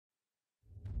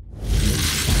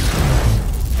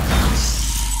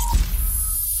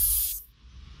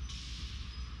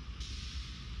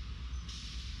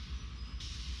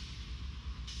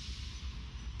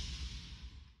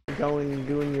going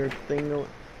doing your thing.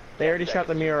 They already shot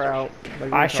the mirror out.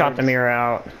 Like I shot the mirror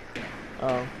out.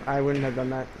 Oh, I wouldn't have done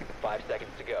that. 5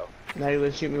 seconds to go. Now you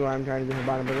would shoot me while I'm trying to do the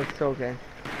bottom, but it's still okay.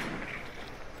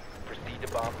 Proceed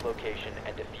to bomb's location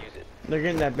and defuse it. They're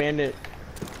getting that bandit.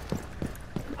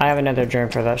 I have another drone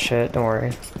for that shit, don't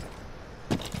worry.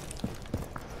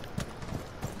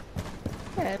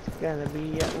 That's gonna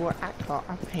be what I call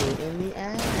a pain in the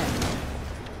ass.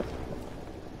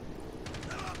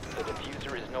 The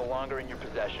diffuser is no longer in your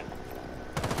possession.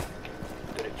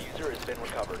 The diffuser has been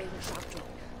recovered.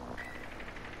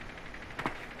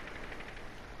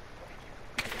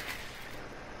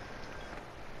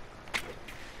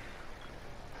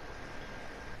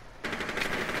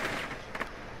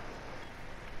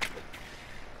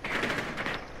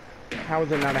 How is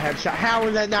that not a headshot? How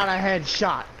is that not a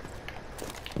headshot?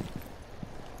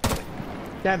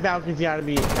 That Valkyrie's gotta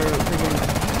be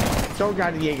freaking. Don't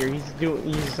got the Jaeger. He's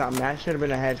using something. That should have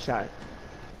been a headshot.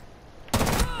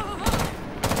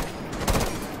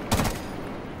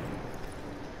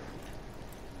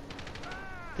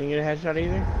 Didn't get a headshot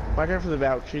either. Watch out for the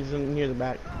Valk. She's near the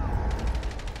back.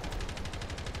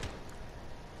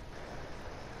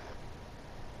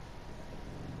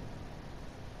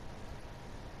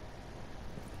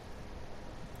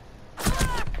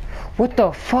 What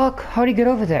the fuck? How'd he get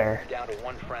over there? Down to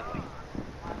one friendly.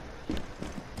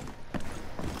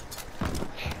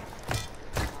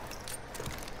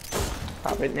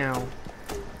 Pop it now.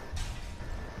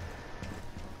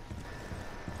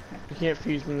 You can't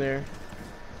fuse them there.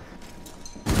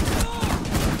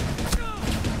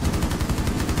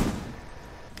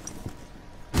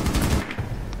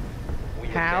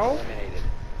 How?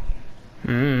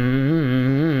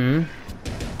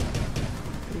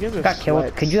 Got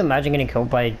killed. Could you imagine getting killed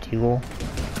by a deagle?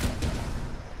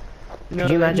 No,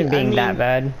 Could you imagine being mean, that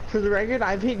bad? For the record,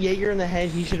 I've hit Jaeger in the head.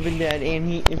 He should have been dead, and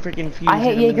he freaking fused. I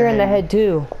hit Jaeger in the head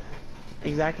too.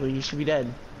 Exactly, you should be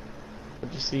dead.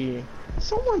 But you see,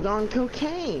 someone's on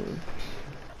cocaine.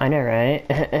 I know, right?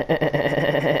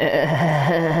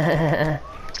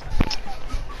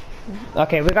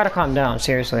 Okay, we gotta calm down,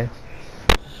 seriously.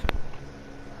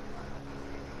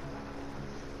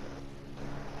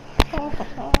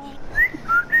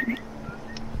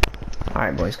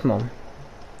 Alright, boys, come on.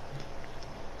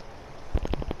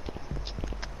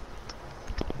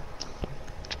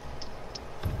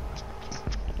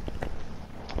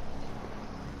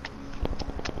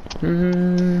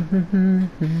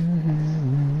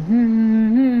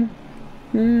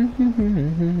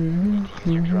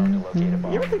 Your drone to locate a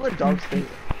bomb. You ever think what dogs think?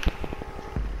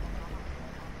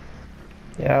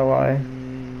 Yeah, why?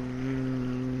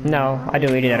 No, I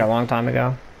deleted it a long time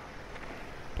ago.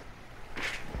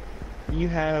 You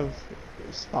have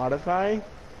Spotify?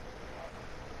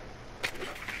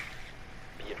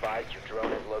 Be advised your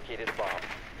drone has located a bomb.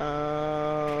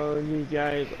 You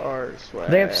guys are sweat.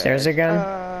 Are they upstairs again?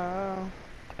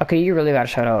 Okay, you really gotta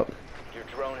shut up. Your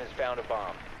drone has found a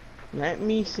bomb. Let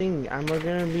me sing. I'm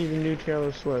gonna be the new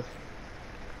Taylor Swift.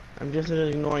 I'm just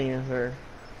as annoying as her.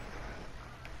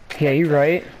 Yeah, you're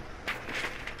right.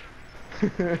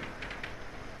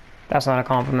 That's not a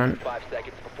compliment. 5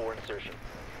 seconds before insertion.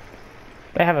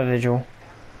 They have a visual.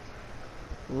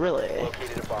 Really?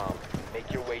 Located a bomb.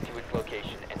 Make your way to its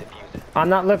location and defuse it. I'm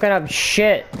not looking up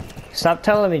shit. Stop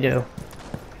telling me to.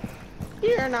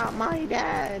 You're not my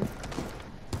dad.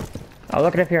 I'll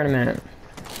look it up here in a minute.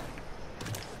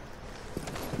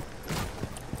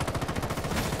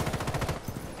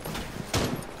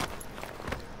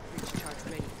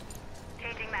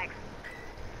 Changing mags.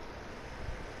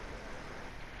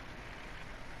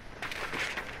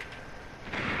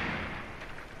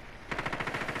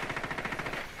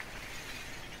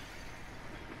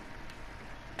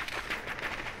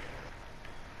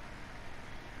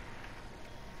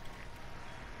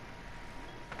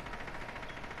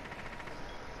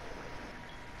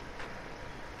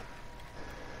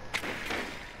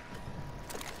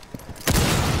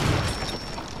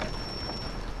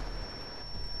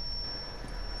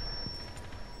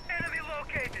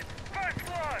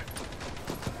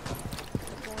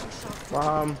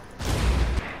 Bomb.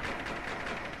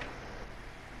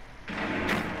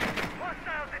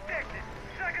 Hostile detected.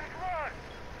 Second floor.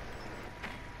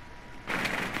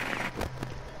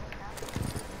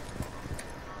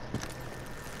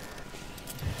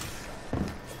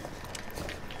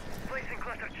 Placing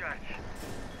cluster charge.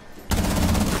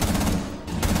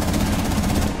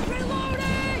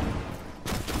 Reloading!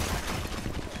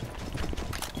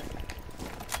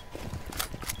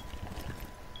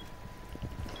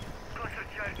 Cluster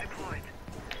charge.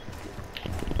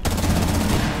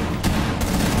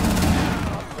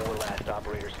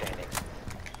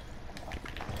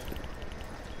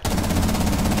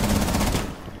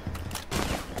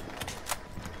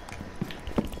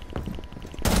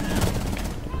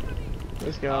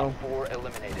 go. Op 4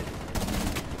 eliminated.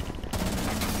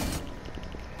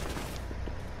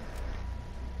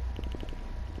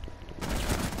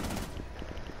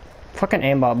 Fucking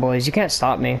aimbot boys, you can't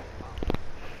stop me.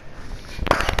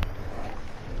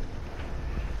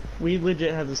 We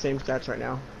legit have the same stats right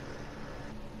now.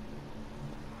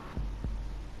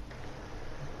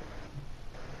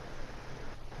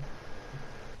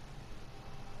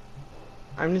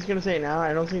 I'm just gonna say it now,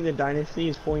 I don't think the Dynasty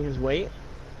is pulling his weight.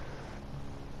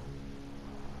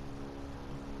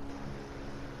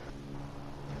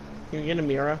 Can you get a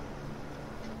Mira?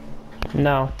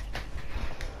 No.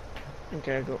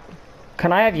 Okay, go.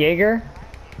 Can I have Jaeger?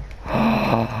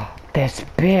 This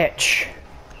bitch.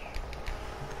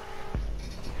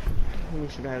 We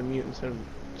should have had a mute instead of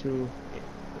 2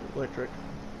 electric.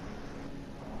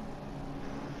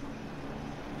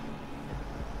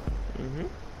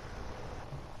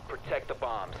 Protect the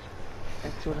bombs.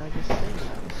 That's what I just said.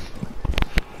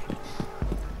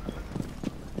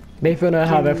 They finna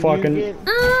have a fucking.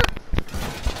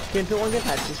 Can someone get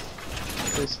patches?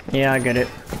 Please. Yeah, I get it.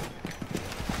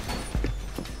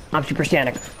 I'm super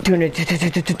static. Doing it. I think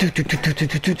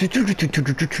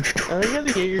how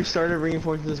the Jaeger started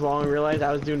reinforcing this wall and realized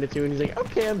I was doing it too, and he's like,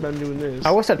 okay, I'm done doing this.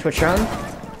 Oh, what's up, Twitch Drum?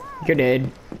 You're dead.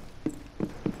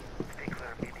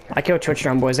 I killed Twitch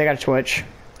Drum, boys. I got a Twitch.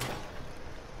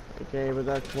 Okay, but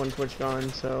that's 1 Twitch gone,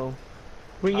 so...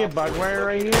 We can get bug wire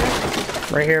right here.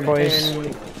 Right here, boys.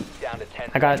 And Down to 10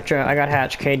 I got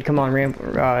Hatch. Cade, come on,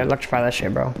 electrify that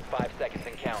shit, bro. 5 seconds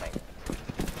and counting.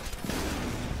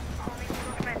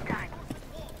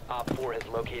 Op 4 has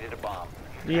located a bomb.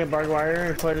 do you get barbed wire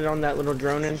and put it on that little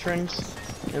drone entrance?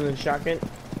 And then shock it?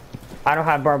 I don't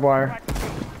have barbed wire.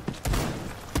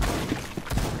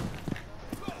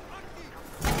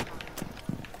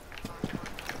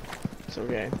 It's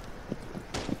okay.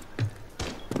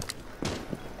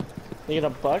 You get a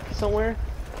buck somewhere?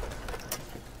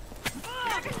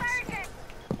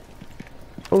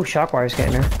 Oh, shock wire's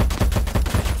getting her.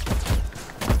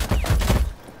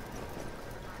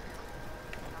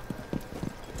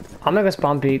 I'm gonna go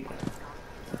spawn peek.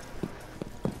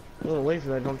 A little late for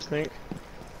that, don't you think?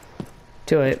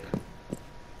 Do it.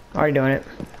 Already doing it.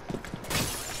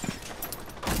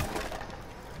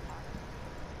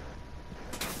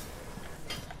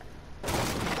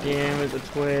 Damn it, the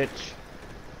Twitch.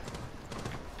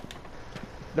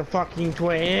 The fucking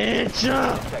Twitch!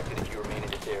 Protected if you remain in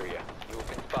this area. You have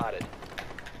been spotted.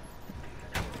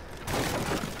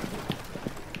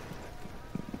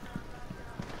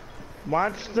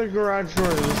 Watch the garage door,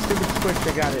 the stupid Twitch,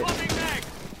 I got it.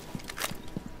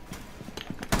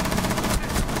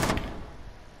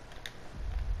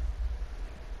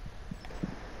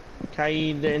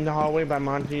 Kaid in the hallway by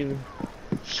Monty.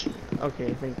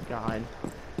 Okay, thank God.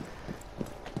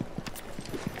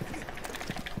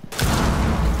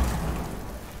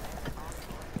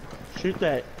 Shoot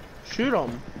that. Shoot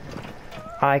him.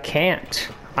 I can't.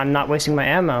 I'm not wasting my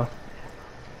ammo.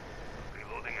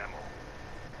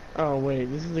 Oh wait,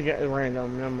 this is a guy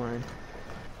random. Never mind.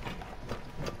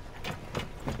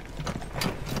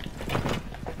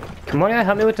 Come on,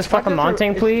 help me with this fucking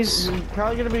mounting, please. It's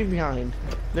probably gonna be behind.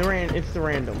 It's the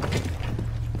random.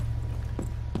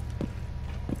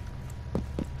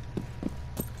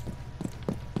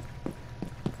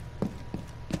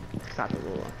 Stop it,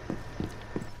 Lula.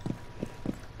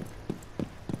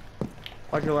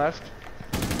 Watch your left.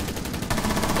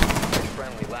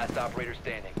 Friendly, last operator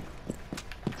standing.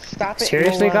 Stop it.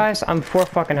 Seriously, Lola. guys? I'm 4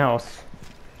 fucking health.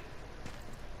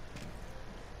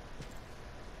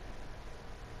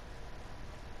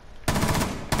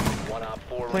 One op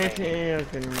 4 Plant remaining.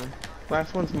 okay, never mind.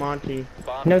 Last one's Monty.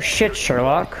 Bomb No is shit,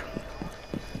 Sherlock.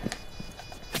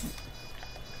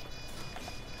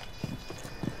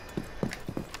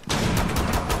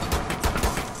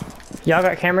 Y'all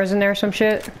got cameras in there or some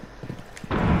shit?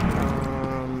 No.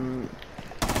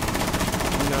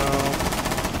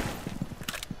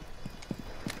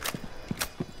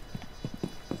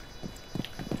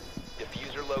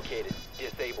 diffuser located.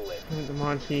 Disable it. The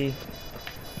Monty.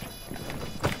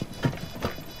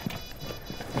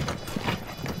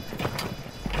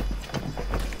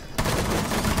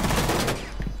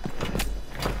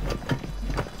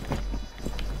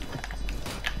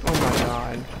 Oh my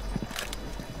God.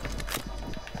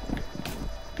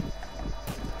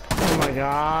 Oh my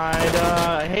God.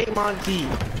 I hate Monty.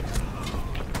 Bomb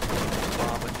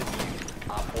was defused.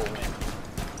 Op 4 win.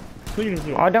 Who you gonna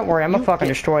do? Oh, don't worry. I'm gonna You fucking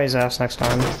get- destroy his ass next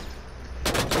time.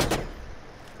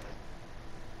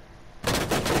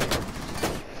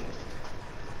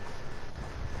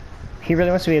 He really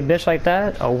wants to be a bitch like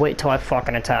that? Oh, wait till I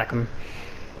fucking attack him.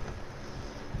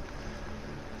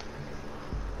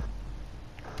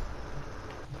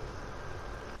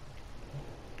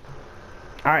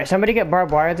 Alright, somebody get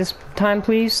barbed wire this time,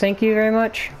 please. Thank you very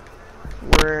much.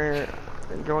 We're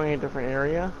going a different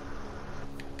area.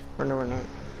 Or no, we're not.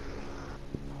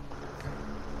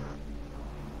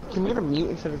 Can we get a mute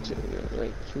instead of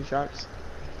two shots?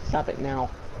 Stop it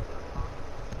now.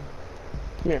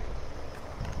 Here.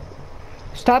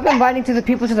 Stop inviting to the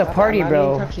people to the party, bro. I'm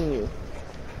not even touching you.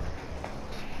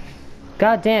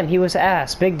 God damn, he was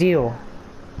ass. Big deal.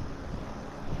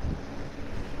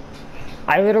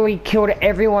 I literally killed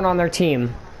everyone on their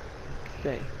team.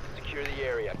 Okay. Secure the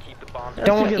area. Keep the bombs.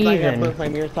 Don't Because I got even. both my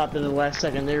mirrors stopped in the last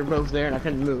second. They were both there and I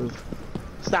couldn't move.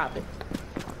 Stop it.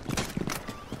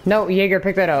 No, Jaeger,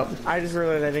 pick that up. I just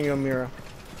realized I didn't go mirror.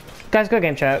 Guys, go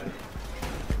game chat.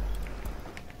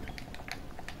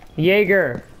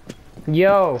 Jaeger.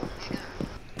 Yo.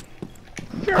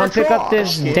 Come pick up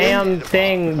this damn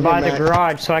thing by the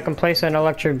garage so I can place an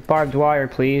electric barbed wire,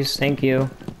 please. Thank you.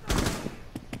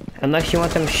 Unless you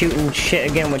want them shooting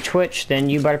shit again with Twitch, then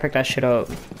you better pick that shit up.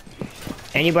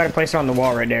 And you better place it on the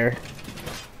wall right there.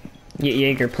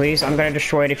 Jaeger, please. I'm gonna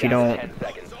destroy it if you don't. 10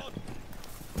 seconds.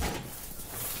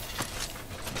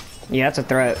 Yeah, that's a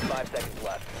threat. 5 seconds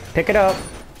left. Pick it up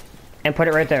and put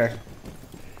it right there.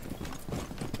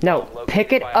 No,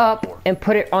 pick it up and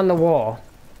put it on the wall.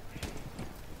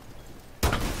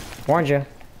 Warned you.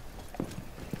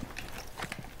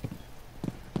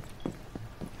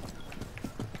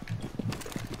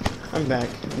 I'm back.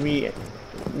 We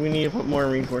need to put more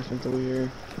reinforcements over here.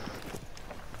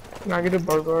 Can I get a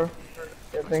burger?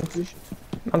 Yeah, thank you.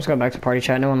 I'm just going back to party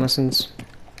chat. No one listens.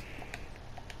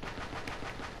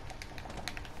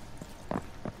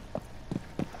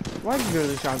 Why'd you go to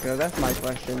the shotgun? That's my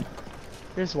question.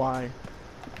 Here's why.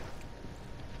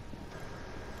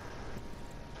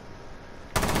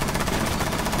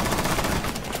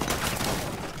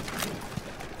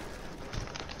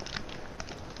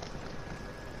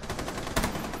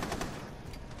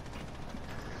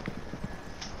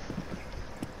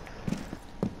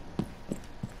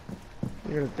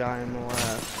 You're gonna die in the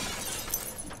lab.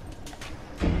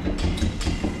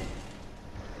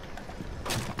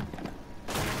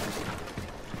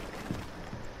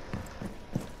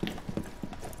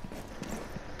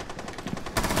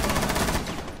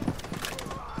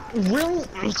 Really?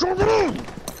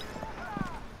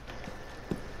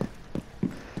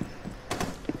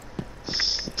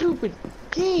 Stupid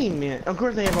game, man. Of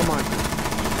course they have a monster.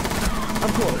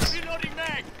 Of course.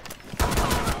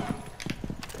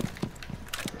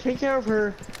 Take care of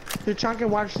her. The chunk and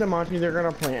watch the monty they're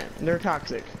gonna plant. They're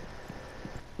toxic.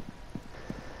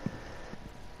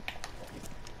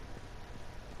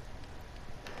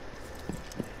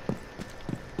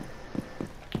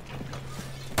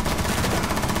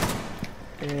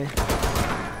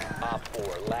 Op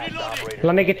 4, last operator.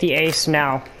 Let me get the ace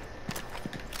now.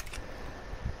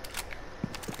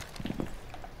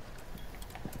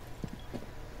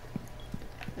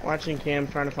 Watching Cam,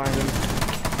 trying to find him.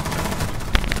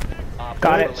 Op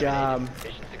Got 4 it. Good job.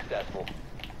 Mission successful.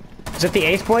 Is it the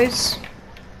ace, boys?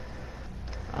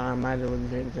 I wasn't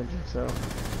paying attention, so.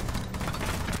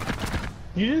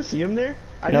 You didn't see him there?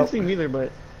 I Nope. didn't see him either,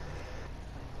 but.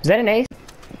 Is that an ace?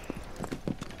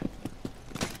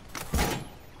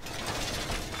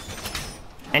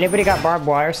 Anybody got barbed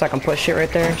wire so I can put shit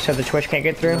right there so the Twitch can't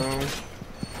get through? No.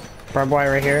 Barbed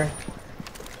wire right here.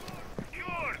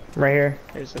 Right here.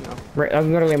 Here's enough. Right,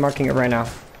 I'm literally marking it right now.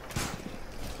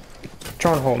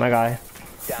 Drone hole, my guy.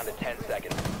 Down to 10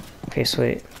 seconds. Okay,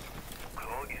 sweet.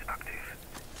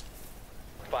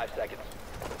 5 seconds.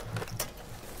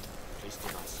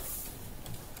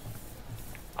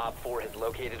 Op 4 has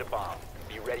located a bomb.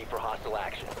 Be ready for hostile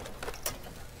action.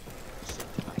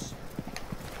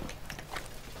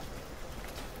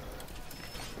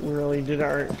 Really, did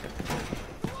our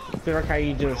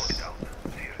guy just.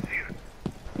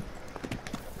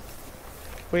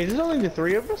 Wait, is this only the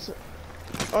three of us?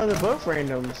 Oh, they're both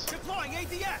randoms.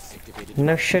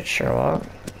 No shit, Sherlock.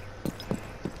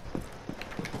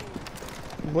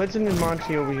 What's in the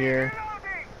Monty over here?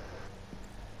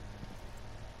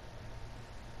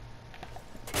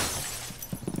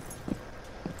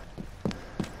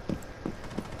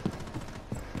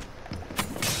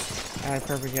 I had a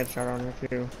perfect headshot on her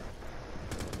too.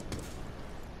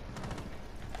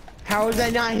 How is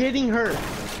that not hitting her?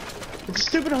 It's a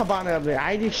stupid Habana up there.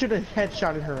 I just should have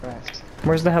headshotted her ass.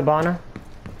 Where's the Habana?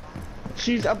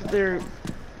 She's up there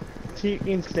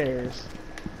taking stairs.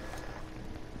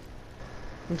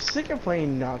 I'm sick of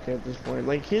playing Doc at this point.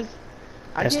 Like his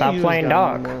I can't stop use playing gun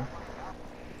Doc. anymore.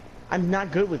 I'm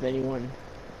not good with anyone.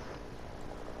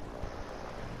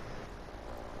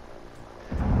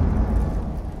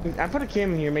 I put a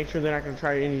cam in here, make sure they're not gonna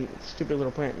try any stupid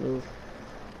little plant move.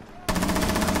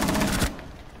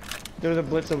 There was a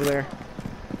blitz over there.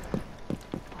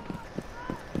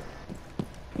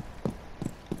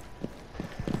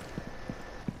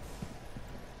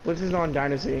 Blitz is on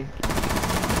Dynasty.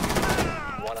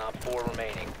 1 op 4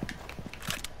 remaining.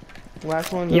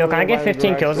 Last one's Yo, over can I there get by the 15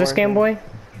 garage kills this door, I game, think. boy?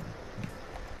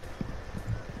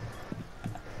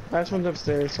 Last one's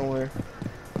upstairs somewhere.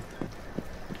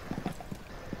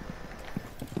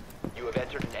 You have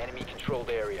entered an enemy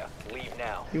controlled area. Leave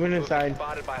now. You went have been inside.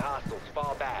 Spotted by hostiles.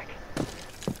 Fall back.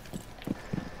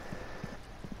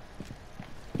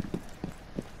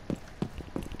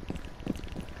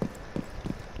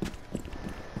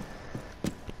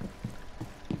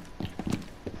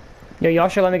 Yo, y'all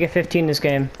should let me get 15 this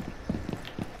game.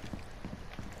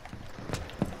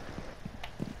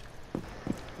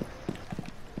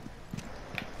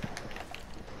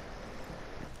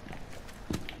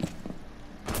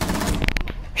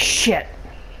 Shit.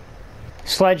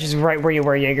 Sledge is right where you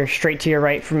were, Jaeger. Straight to your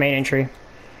right from main entry.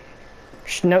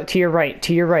 No, to your right,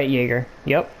 Jaeger.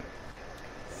 Yep.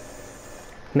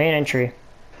 Main entry.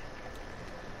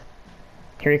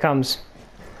 Here he comes.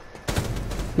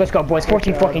 Let's go, boys.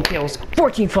 14 fucking kills.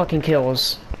 14 fucking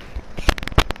kills.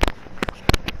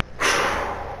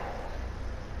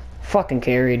 Fucking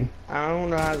carried. I don't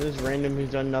know how this random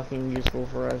who's done nothing useful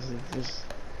for us is just...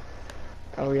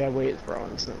 Oh yeah, wait, it's throwing,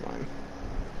 it's not mine.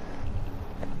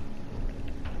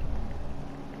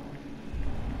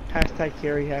 Hashtag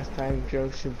carry, hashtag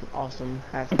jokes, awesome,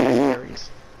 hashtag carries.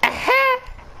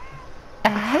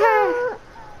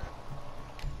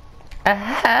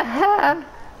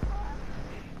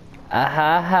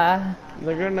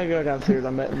 They're gonna go downstairs,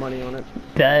 I'm betting money on it.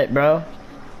 Bet, bro.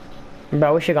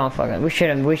 Bro, we should gone fucking. We should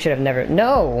have never.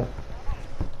 No!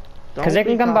 Because they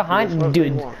can come behind.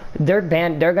 Dude, they're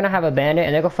gonna have a bandit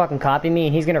and they're gonna fucking copy me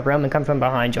and he's gonna roam and come from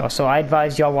behind y'all. So I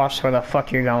advise y'all watch where the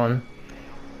fuck you're going.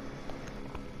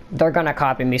 They're gonna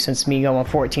copy me since me going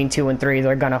 14, 2, and 3.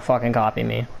 They're gonna fucking copy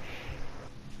me.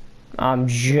 I'm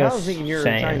just I was thinking you're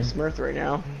saying. trying to Smurf right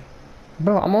now.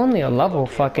 Bro, I'm only a level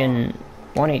fucking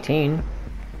 118.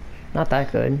 Not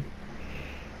that good.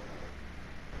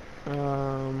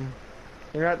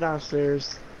 They're out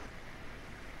downstairs.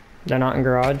 They're not in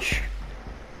garage.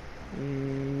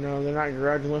 No, they're not in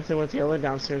garage unless they went to the other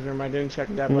downstairs room. I didn't check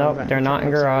that. Nope, they're not in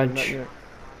garage.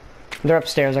 They're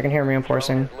upstairs. I can hear them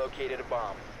reinforcing. Drone has located a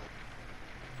bomb.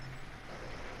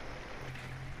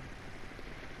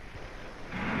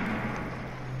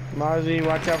 Mozzie,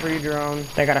 watch out for your drone.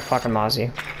 They got a fucking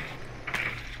Mozzie.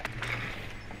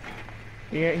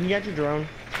 Yeah, he got your drone.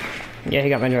 Yeah, he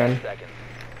got my drone. Seconds.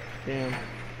 Damn.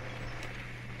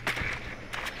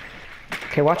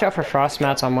 Okay, watch out for frost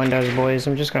mats on windows, boys.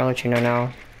 I'm just gonna let you know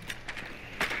now.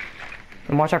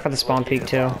 And watch out for the spawn peak,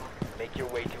 too. Make your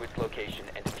way to its location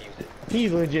and defuse it. He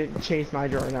legit chased my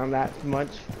drone down that much.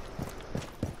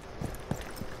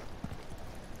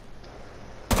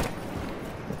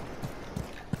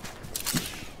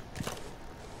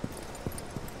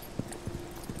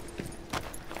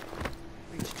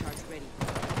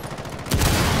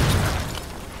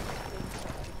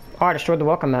 Oh, I destroyed the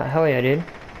welcome mat. Hell yeah, dude.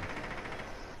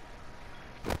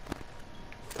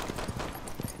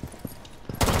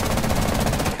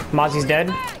 Mozzie's dead.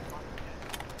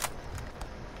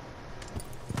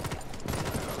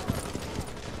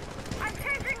 I'm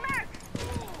changing max.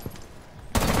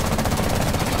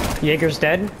 Jaeger's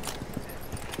dead.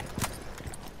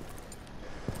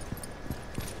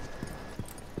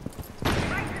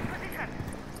 Max in position.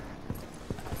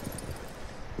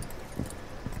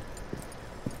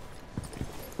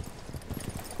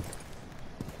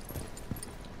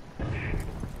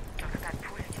 Look at that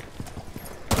push.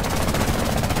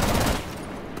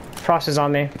 Frost is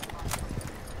on me.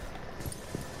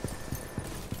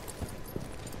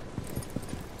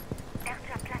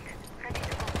 Airtrap planted. Ready to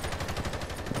go.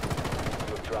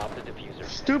 You have dropped the diffuser.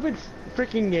 Stupid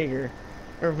freaking Jaeger.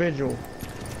 Or Vigil.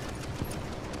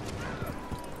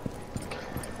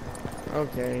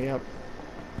 Okay, yep.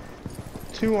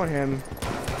 2 on him.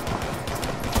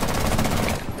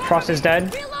 Frost is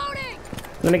dead.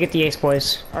 Let me get the ace,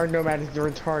 boys. Our Nomad is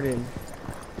retarded.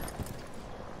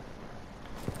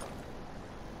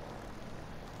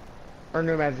 Our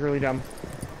Nomad's really dumb.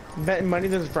 Betting money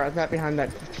there's a frat mat behind that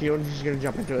shield and he's gonna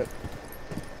jump into it.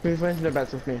 Who's placing the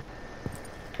bets with me?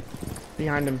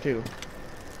 Behind him too.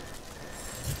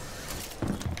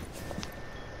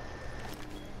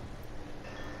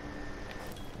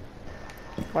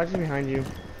 Watch it behind you.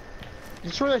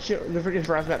 Destroy that shield, the freaking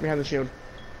frat mat behind the shield.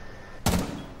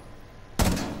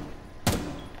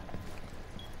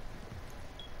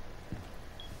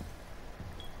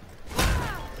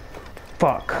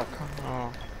 Fuck.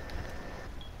 Oh.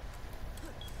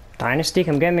 Dynasty,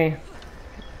 come get me.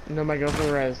 Nobody go for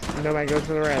the res. Nobody goes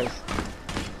for the res.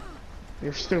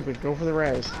 You're stupid. Go for the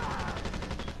res.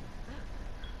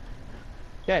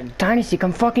 Dead. Dynasty,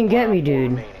 come fucking get me, Four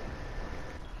dude. remaining.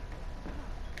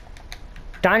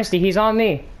 Dynasty, he's on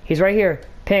me. He's right here.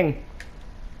 Ping.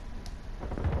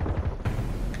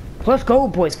 Let's go,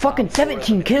 boys. Fucking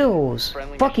 17 kills.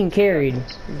 Fucking carried.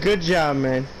 Good job,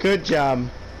 man. Good job.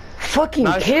 Fucking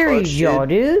Nice carried clutch, y'all,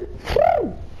 dude.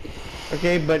 Woo.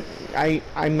 Okay, but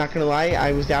I'm not gonna lie.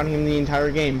 I was down him the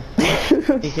entire game.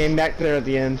 He came back there at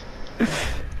the end.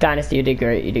 Dynasty, you did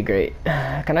great. You did great.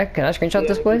 Can I screenshot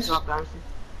this, please? Good job, Dynasty.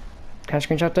 Can I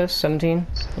screenshot this? 17?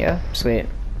 Yeah? Sweet.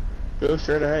 Go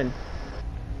straight ahead.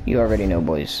 You already know,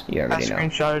 boys. You I already know.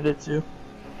 screenshotted it too.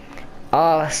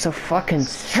 Oh, so fucking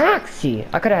sexy.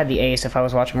 I could have had the ace if I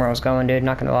was watching where I was going, dude.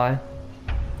 Not gonna lie.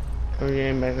 Oh, you're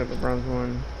getting back at the bronze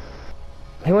one.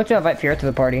 Who wants to invite Fiora to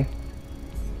the party?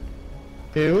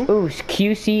 Who? Ooh,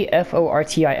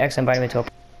 QCFORTIX invited me to a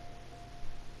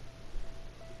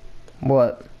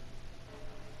What?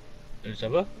 Ça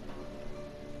va?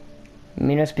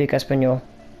 Me no speak español.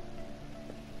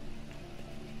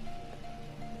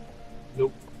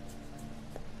 Nope.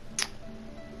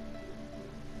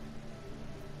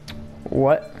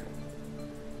 What?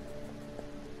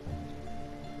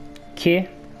 ¿Qué?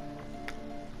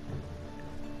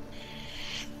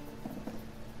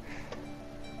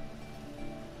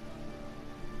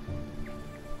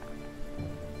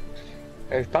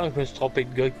 Je pense que je me suis trompé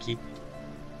de gars qui.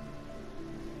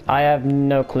 I have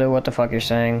no clue what the fuck you're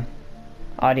saying.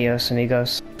 Adios,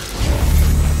 amigos.